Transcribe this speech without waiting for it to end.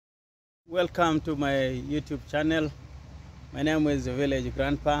Welcome to my YouTube channel. My name is Village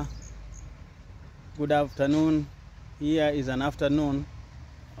Grandpa. Good afternoon. Here is an afternoon,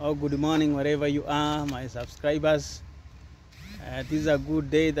 or good morning wherever you are, my subscribers. This is a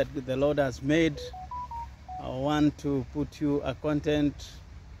good day that the Lord has made. I want to put you a content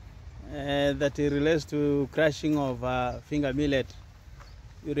that relates to crushing of finger millet.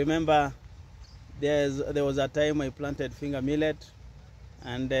 You remember there was a time I planted finger millet,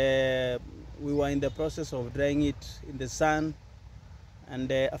 and we were in the process of drying it in the sun,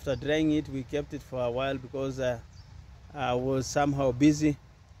 and after drying it we kept it for a while because I was somehow busy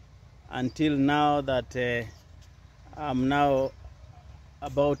until now that I'm now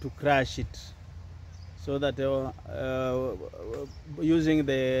about to crush it, so that using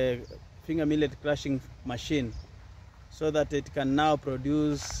the finger millet crushing machine, so that it can now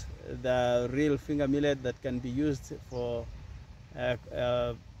produce the real finger millet that can be used for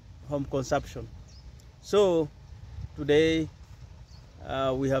home consumption. So today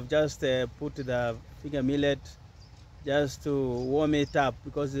we have just put the finger millet just to warm it up,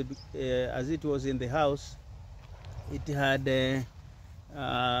 because as it was in the house, it had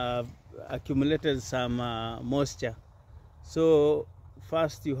accumulated some moisture. So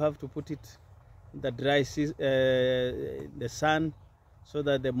first you have to put it in the the sun, so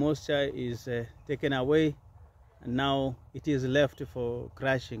that the moisture is taken away, and now it is left for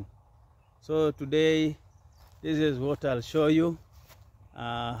crushing. So today this is what I'll show you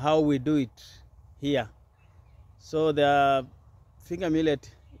how we do it here. So the finger millet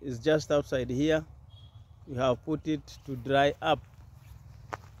is just outside here. We have put it to dry up.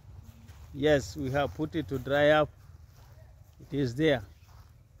 Yes, we have put it to dry up. It is there,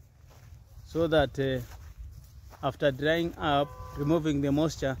 so that after drying up, removing the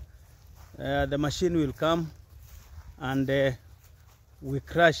moisture, the machine will come and we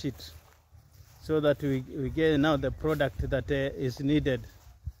crush it, so that we get now the product that is needed.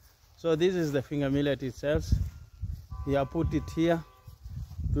 So this is the finger millet itself. We have put it here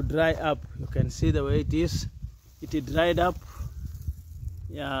to dry up. You can see the way it is. It is dried up.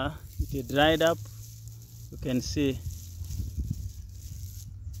 Yeah, it is dried up. You can see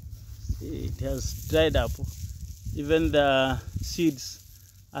it has dried up. Even the seeds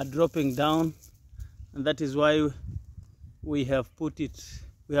are dropping down, and that is why we have put it.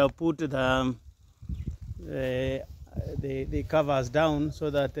 We have put the covers down,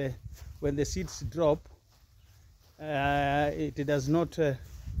 so that when the seeds drop, it does not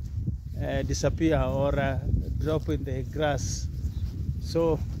disappear or drop in the grass.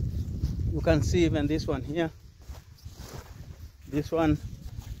 So you can see even this one here. This one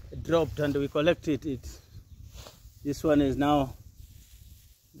dropped and we collected it. This one is now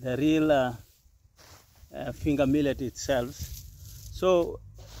the real finger millet itself. So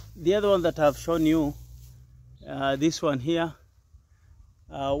the other one that I've shown you, this one here,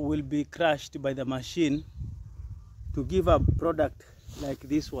 will be crushed by the machine to give a product like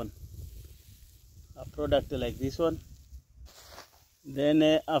this one. A product like this one.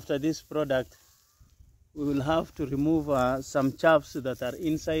 Then after this product, we will have to remove some chaffs that are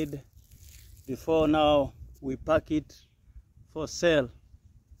inside before now we pack it for sale.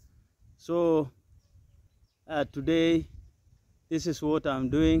 So today this is what I'm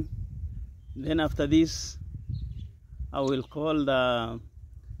doing. Then after this, I will call the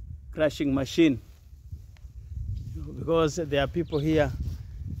crushing machine, because there are people here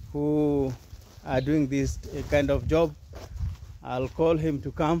who are doing this kind of job. I'll call him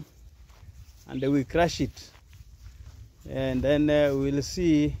to come and we crush it, and then we'll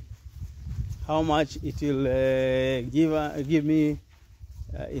see how much it will give me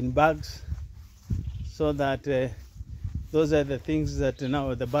in bags, so that those are the things that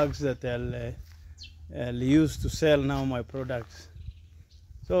now, the bags that I'll use to sell now my products.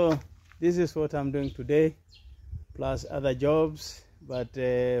 So this is what I'm doing today, plus other jobs. But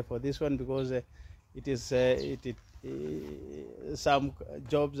for this one, because it is some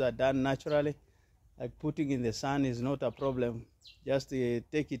jobs are done naturally, like putting in the sun is not a problem. Just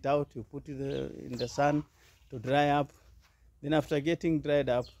take it out, you put it in the sun to dry up. Then after getting dried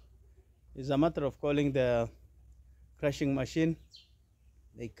up, it's a matter of calling the crushing machine.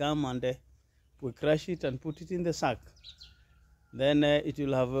 They come and we crush it and put it in the sack. Then it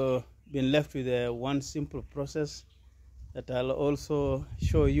will have been left with one simple process that I'll also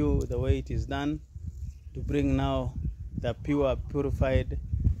show you the way it is done, to bring now the purified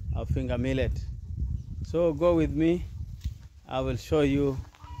finger millet. So go with me, I will show you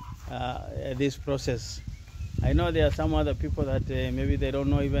this process. I know there are some other people that maybe they don't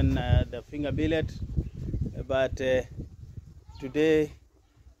know even the finger millet, but today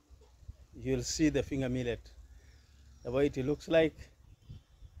you'll see the finger millet, the way it looks like,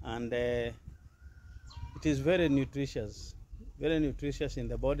 and it is very nutritious in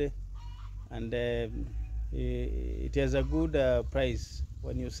the body, and it has a good price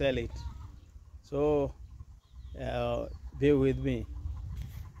when you sell it. So bear with me.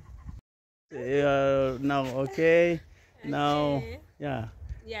 Now, okay. Now, yeah.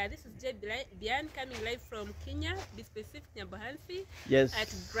 Yeah, this is Jay Bian coming live from Kenya, be specific, Nyabohansi, Yes.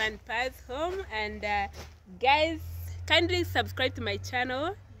 at Grandpa's home. And guys, kindly subscribe to my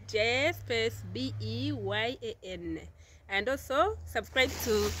channel, J_BEYAN, and also subscribe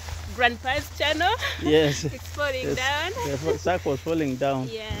to Grandpa's channel. Yes. It's falling down. The sack was falling down.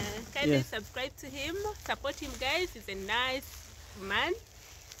 Yeah, kindly subscribe to him, support him, guys. He's a nice man,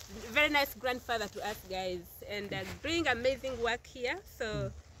 very nice grandfather to us, guys, and doing amazing work here.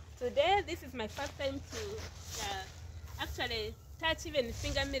 So today, this is my first time to actually touch even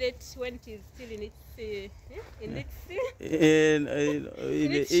finger millet when it is still in its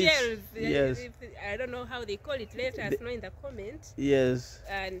shells. Yes. I don't know how they call it. Let us know in the comment. Yes.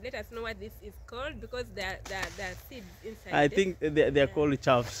 And let us know what this is called, because there are seeds inside. I think they are called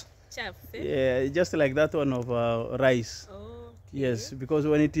chaffs. Chaffs. Yeah, just like that one of rice. Oh. Yes, because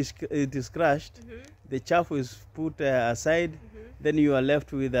when it is crushed, the chaff is put aside. Then you are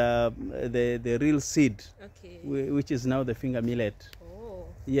left with the real seed, which is now the finger millet. Oh.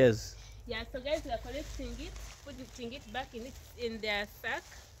 Yes. Yeah. So guys, we are collecting it, putting it back in their sack.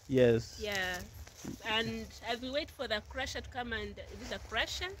 Yes. Yeah. And as we wait for the crusher to come and the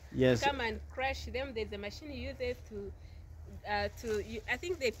crusher, yes, come and crush them, there's a machine uses I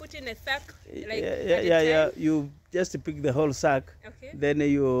think they put in a sack. Like You just pick the whole sack. Okay. Then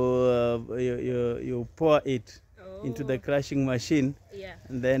you pour it into the crushing machine. Yeah.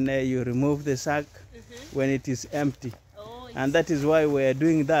 And then you remove the sack when it is empty. Oh, and that is why we are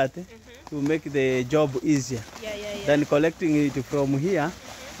doing that to make the job easier than collecting it from here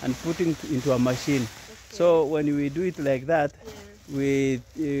and putting it into a machine. So when we do it like that, we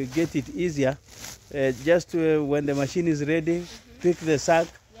get it easier. Just when the machine is ready, pick the sack,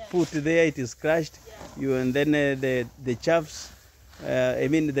 put there, it is crushed, and then the chaffs, I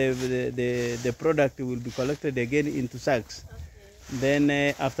mean the product will be collected again into sacks. Then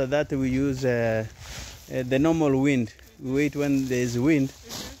after that we use the normal wind. We wait when there is wind,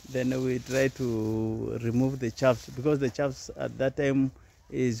 then we try to remove the chaffs, because the chaffs at that time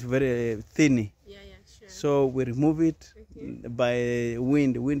is very thin. So we remove it by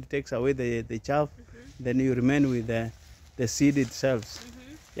wind. Wind takes away the chaff. Then you remain with the seed itself.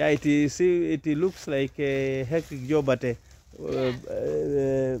 Yeah, it looks like a hectic job, but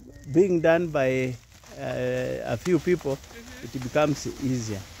being done by a few people, it becomes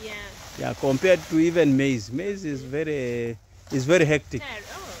easier. Yeah, compared to even maize. Maize is very hectic.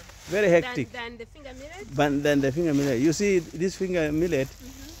 Very hectic. Than the finger millet? But than the finger millet. You see, this finger millet,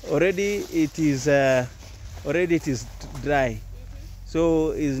 already it is dry.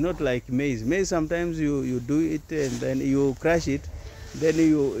 So it's not like maize. Maize, sometimes you do it and then you crush it, then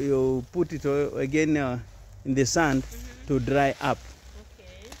you put it again in the sand to dry up.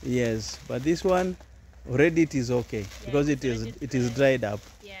 Yes, but this one already it is okay, because it is dried up.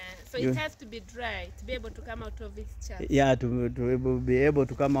 Yeah, so it has to be dry to be able to come out of its chaff. Yeah, to be able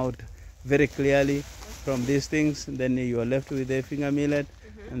to come out very clearly from these things. Then you are left with the finger millet,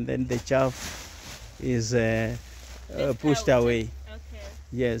 and then the chaff is pushed away.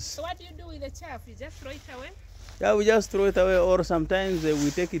 Yes. So what do you do with the chaff? You just throw it away? Yeah, we just throw it away, or sometimes we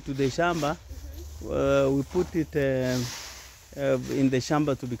take it to the shamba. We put it in the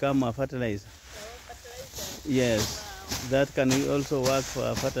shamba to become a fertilizer. Fertilizer? Yes. Wow. That can also work for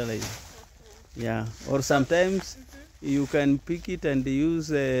a fertilizer. Yeah. Or sometimes you can pick it and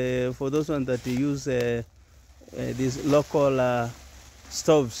use, for those ones that use these local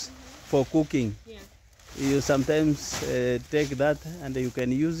stoves for cooking. You sometimes take that and you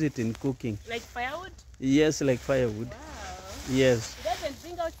can use it in cooking. Like firewood? Yes, like firewood. Wow. Yes. It doesn't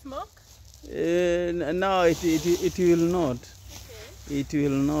bring out smoke? No, it will not. Okay. It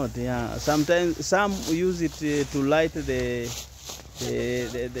will not. Yeah. Sometimes some use it to light that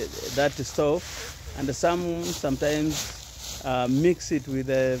stove, and sometimes mix it with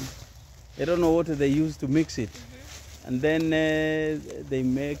I don't know what they use to mix it, and then they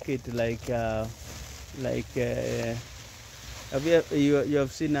make it like. You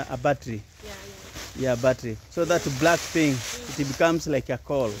have seen a battery? Yeah, battery. So that black thing, it becomes like a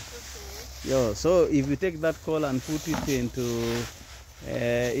coal. Yeah, so if you take that coal and put it into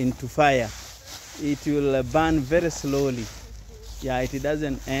fire, it will burn very slowly. Yeah, it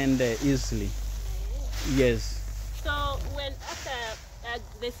doesn't end easily. Yes. So when after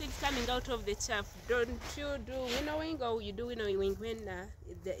the seeds coming out of the chaff, don't you do winnowing, or you do winnowing when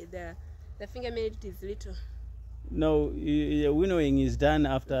the finger millet is little? No, winnowing is done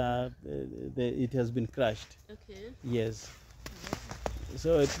after it has been crushed. Okay. Yes.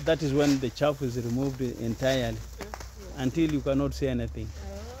 So that is when the chaff is removed entirely, until you cannot see anything.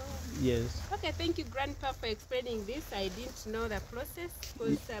 Yes. Okay, thank you, Grandpa, for explaining this. I didn't know the process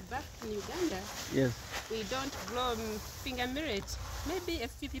because back in Uganda, Yes. we don't grow finger millet. Maybe a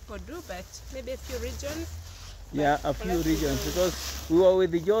few people do, but maybe a few regions. Yeah, a few regions, because we were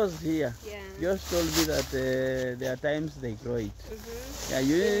with the Jaws here. Yeah. Jaws told me that there are times they grow it. Mm-hmm. Yeah,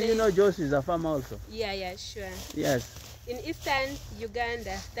 you know Jaws is a farmer also. Yeah, sure. Yes. In eastern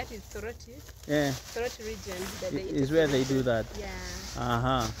Uganda, that is Soroti. Yeah. Soroti region. Is where they do that. Yeah.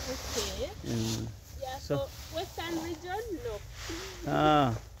 Uh-huh. Okay. Yeah, so western region, no.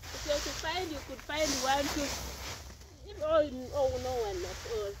 Ah. If you could find, one, two. No one at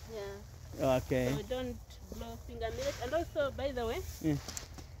all. Yeah. Okay. So we don't grow finger millet. And also, by the way,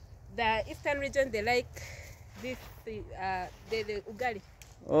 the eastern region, they like this, the ugali.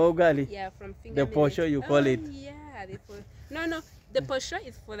 Oh, ugali. Yeah, from finger millet. The posho, you call it. Yeah, no, the posho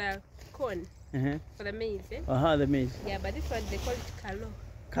is for the corn, for the maize. The maize. Yeah, but this one they call it kalo.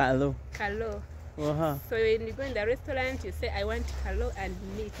 Kalo. Kalo. So when you go in the restaurant, you say, I want kalo and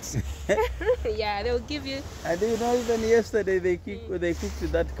meat. Yeah, they'll give you. And you know, even yesterday they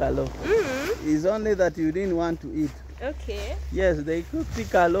cooked that kalo. It's only that you didn't want to eat. Okay. Yes, they cooked the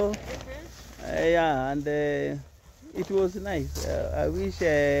kalo. Yeah, and it was nice. I wish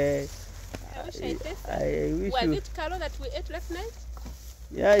I tasted. Was it kalo that we ate last night?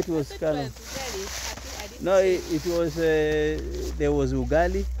 Yeah, it was kalo. No, it was there was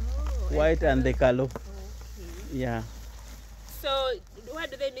ugali, white, and the kalo. Okay. Yeah. So what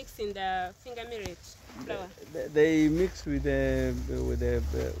do they mix in the finger millet flour? They mix with the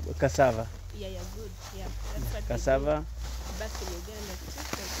cassava. Yeah, good. Yeah, that's what cassava. Back in Uganda,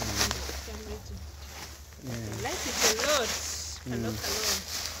 I like it a lot.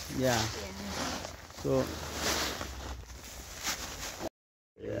 Yeah. So.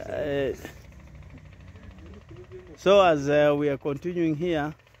 So as we are continuing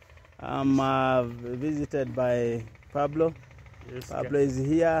here, I'm visited by Pablo. Yes, Pablo is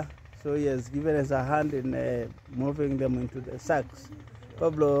here, so he has given us a hand in moving them into the sacks.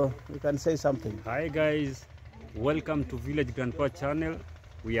 Pablo, you can say something. Hi guys, welcome to Village Grandpa channel.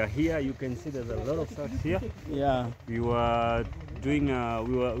 We are here. You can see there's a lot of sacks here. Yeah. We were doing,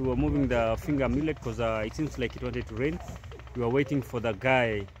 we were moving the finger millet because it seems like it wanted to rain. We were waiting for the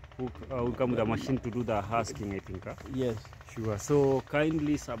guy who come with a machine to do the husking, I think. Yes. Sure. So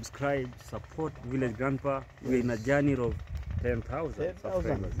kindly subscribe, support Village Grandpa. We're in a journey of 10,000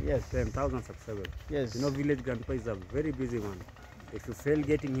 subscribers. Yes. 10,000 subscribers. Yes. You know, Village Grandpa is a very busy man. If you fail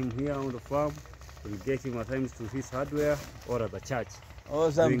getting him here on the farm, we'll get him at times to his hardware or at the church. Or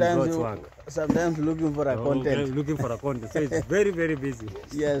sometimes looking for a content. Looking for a content. So it's very, very busy.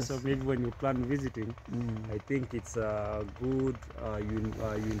 Yes. So maybe when you plan visiting, I think it's good you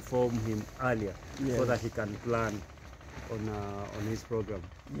inform him earlier so that he can plan on his program.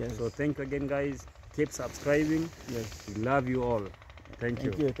 Yes. So thank you again, guys. Keep subscribing. Yes. We love you all. Thank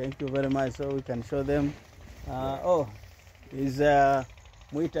you. Thank you very much. So we can show them. Is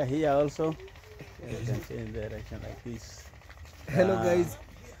Muita here also? You can see in the direction like this. Hello guys,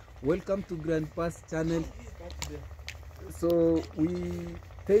 welcome to Grandpa's channel. So we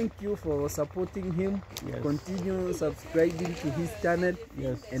thank you for supporting him. Yes. Continue subscribing to his channel.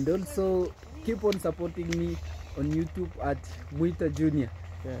 Yes. And also keep on supporting me on YouTube at Muita Junior.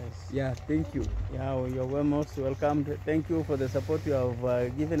 Yes. Yeah, thank you. Yeah, you're most welcome. Thank you for the support you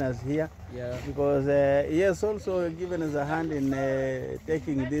have given us here. Yeah. Because he has also given us a hand in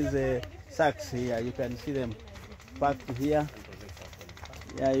taking these sacks here. You can see them packed here.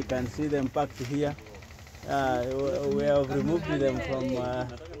 Yeah, you can see them packed here. We have removed them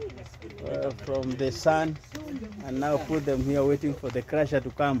from the sun and now put them here waiting for the crusher to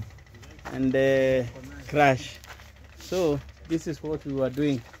come and crush. So this is what we were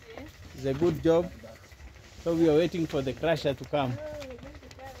doing. It's a good job. So we are waiting for the crusher to come.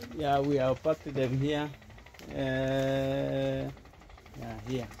 Yeah, we have packed them here. Yeah,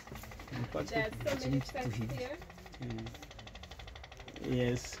 here. There's so many sacks here.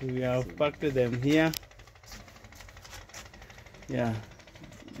 Yes, we have packed them here. Yeah,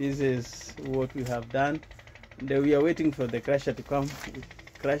 this is what we have done. We are waiting for the crusher to come,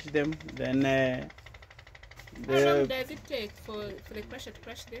 crush them. Then how long does it take for the crusher to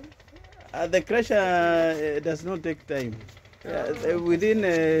crush them? the crusher does not take time. Within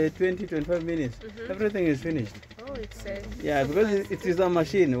 20-25 minutes, everything is finished. Oh, It's Yeah, because it is a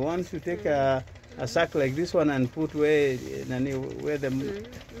machine. Once you take a sack like this one and put where the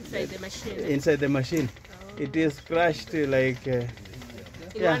inside the machine. inside the machine, it is crushed like In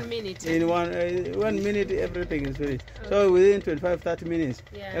yeah, 1 minute. in 1 minute everything is finished. So within 25-30 minutes,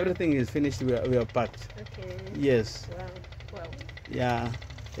 Yeah. everything is finished. We are packed. Okay. Yes. Wow. Wow. Yeah.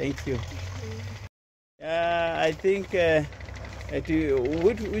 Thank you. I think.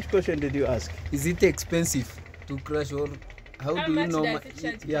 Which question did you ask? Is it expensive to crush, or how How do you much know? does it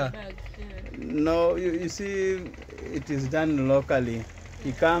charge per Yeah. bag? Yeah. No, you see, it is done locally.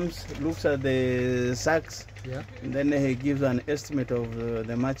 He comes, looks at the sacks, Yeah. and then he gives an estimate of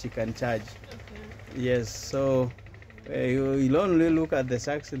the much he can charge. Okay. Yes, so he'll only look at the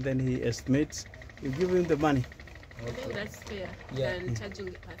sacks and then he estimates. You give him the money. I think that's fair Yeah. than charging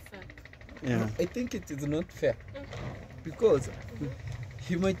it per sack. Yeah. I think it is not fair, because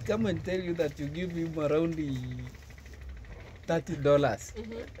he might come and tell you that you give him around the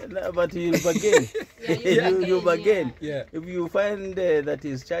 $30. But you'll bargain. Yeah, you bargain. Yeah. If you find that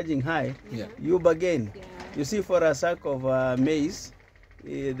he's charging high, Yeah. you bargain. Yeah. You see, for a sack of maize,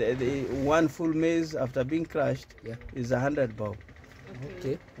 the one full maize after being crushed Yeah. is 100 bob.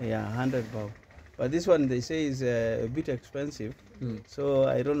 Okay. Yeah, 100 bob. But this one they say is a bit expensive. So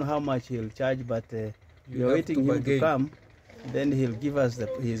I don't know how much he'll charge, but we're have waiting to him to bargain. come. Then he'll give us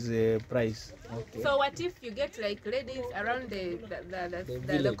his price. Okay. So what if you get like ladies around the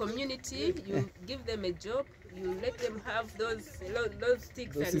village. community, you give them a job, you let them have those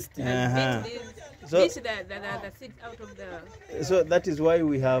sticks Those and, sticks. Uh-huh. beat So- the seeds out of the... So that is why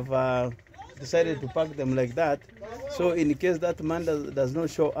we have decided to pack them like that. So in case that man does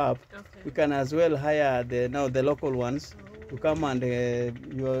not show up, Okay. we can as well hire the local ones to come, and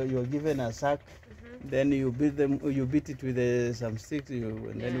you're given a sack. Then you beat it with some sticks,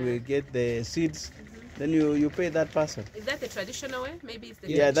 and then we get the seeds. Then you pay that person. Is that the traditional way? Maybe it's the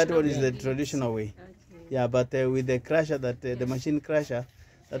Yeah, that traditional one is the way. traditional way. Okay. Yeah, but with the crusher, the machine crusher,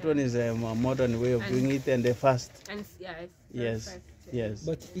 that one is a more modern way of doing it, and fast. And yeah, it's Yes, fast. yes.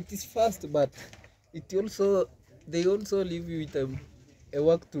 But it is fast, but they also leave you with a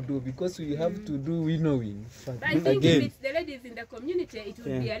work to do, because we have to do winnowing. But I think Again. if it's the ladies in the community, it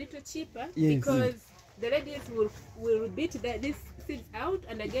would be a little cheaper Yes. because the ladies will beat these seeds out,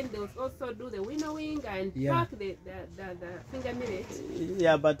 and again they will also do the winnowing and Yeah. pack the finger millet.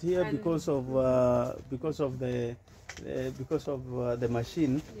 Yeah, but here And- because of the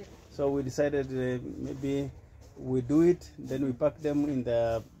machine, Yeah. so we decided maybe we do it, then we pack them in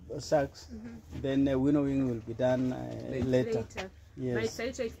the sacks, then winnowing will be done later. But Yes. it's a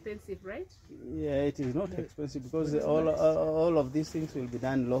little expensive, right? Yeah, it is not expensive because all of these things will be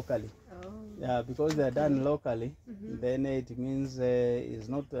done locally. Oh. Yeah, because they are done locally, then it means it's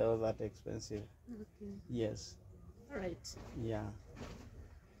not that expensive. Okay. Yes. All right. Yeah.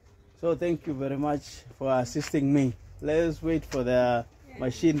 So thank you very much for assisting me. Let's wait for the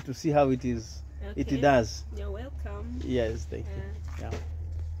machine to see how it is. Okay. It does. You're welcome. Yes, thank you. Yeah.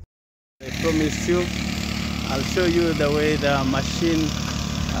 I promised you, I'll show you the way the machine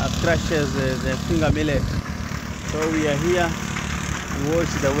crushes the finger millet. So we are here to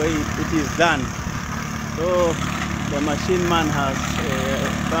watch the way it is done. So the machine man has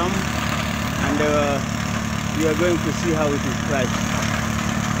come, and we are going to see how it is crushed.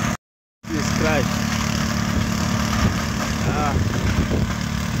 It is crushed.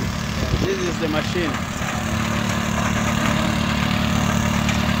 This is the machine.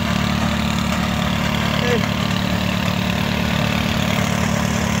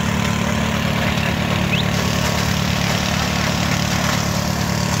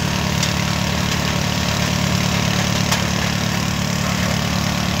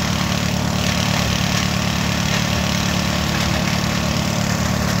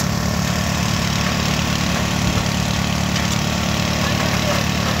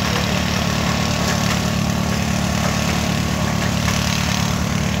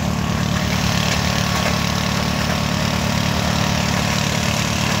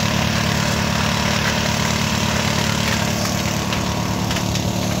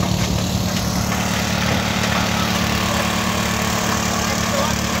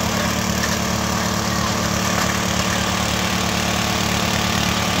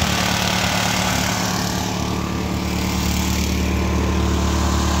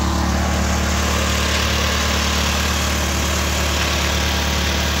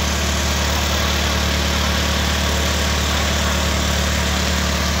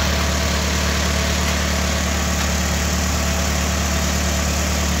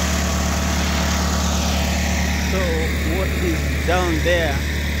 Down there,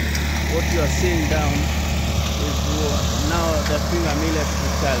 what you are seeing down is now the finger millet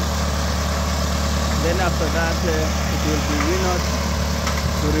itself. Then after that it will be winnowed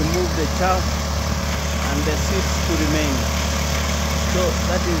to remove the chaff and the seeds to remain. So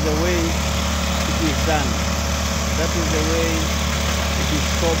that is the way it is done. That is the way it is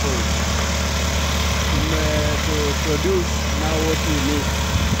cobbled to produce now what we need.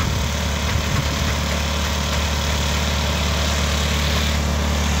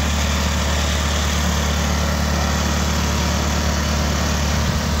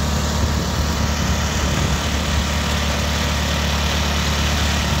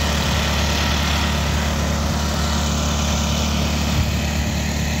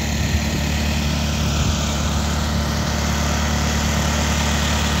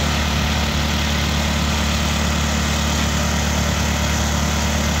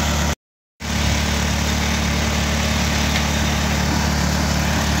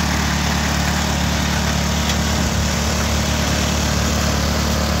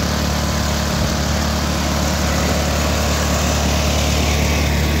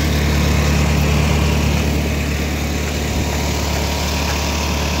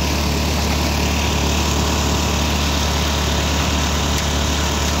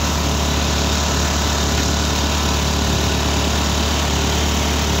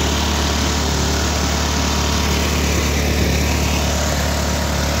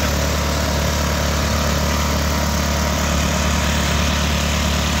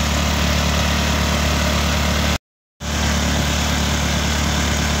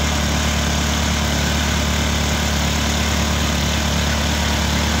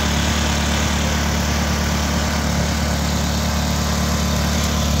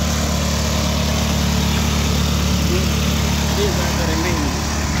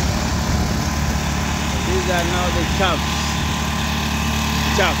 These are now the chaff.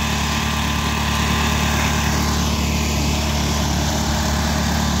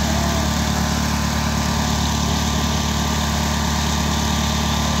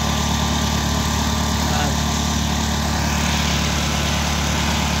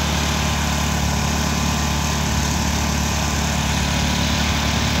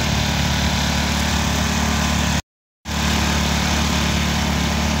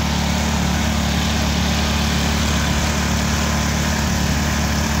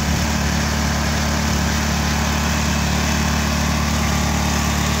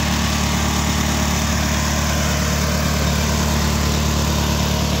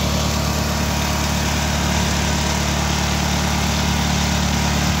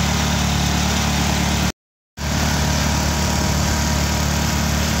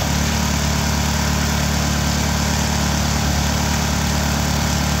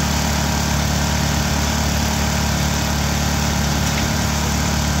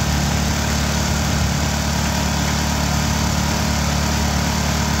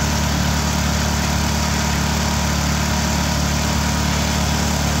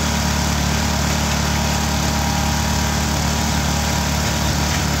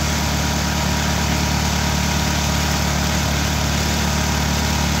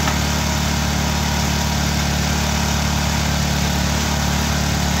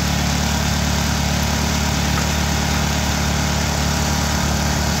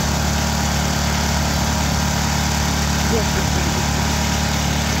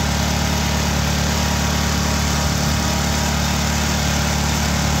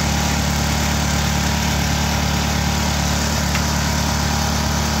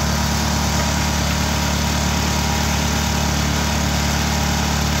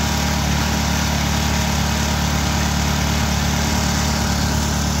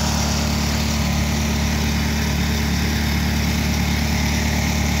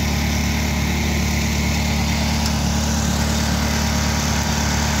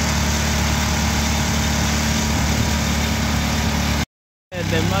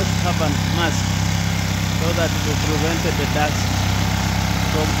 They must have a mask so that it will prevent the dust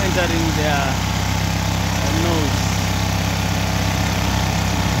from entering their nose.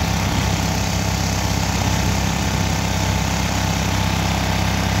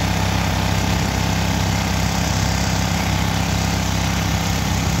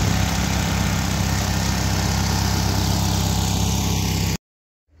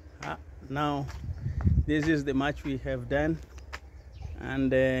 Now this is the match we have done,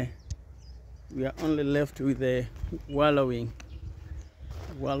 and we are only left with the wallowing.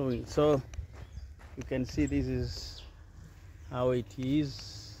 So you can see this is how it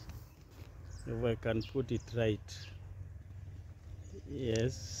is, if I can put it right.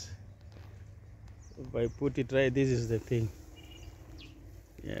 Yes, if I put it right, this is the thing.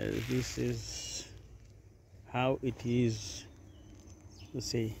 Yes, this is how it is. You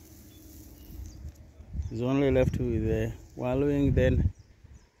see, it's only left with the wallowing, then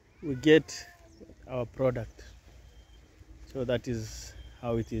we get our product. So that is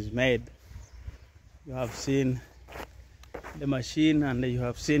how it is made. You have seen the machine and you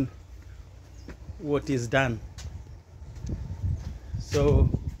have seen what is done. So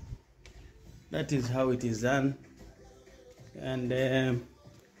that is how it is done, and the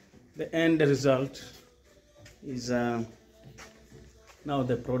end result is now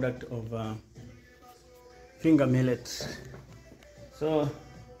the product of finger millet. So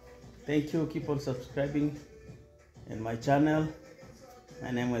thank you, keep on subscribing in my channel.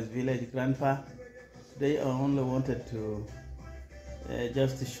 My name is Village Grandpa. Today I only wanted to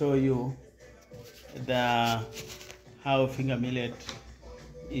just to show you how finger millet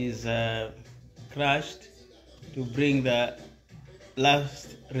is crushed to bring the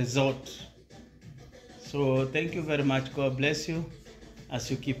last result. So thank you very much. God bless you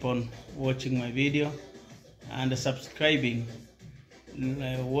as you keep on watching my video and subscribing.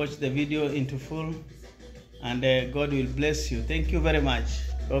 Watch the video into full, and God will bless you. Thank you very much.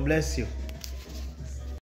 God bless you.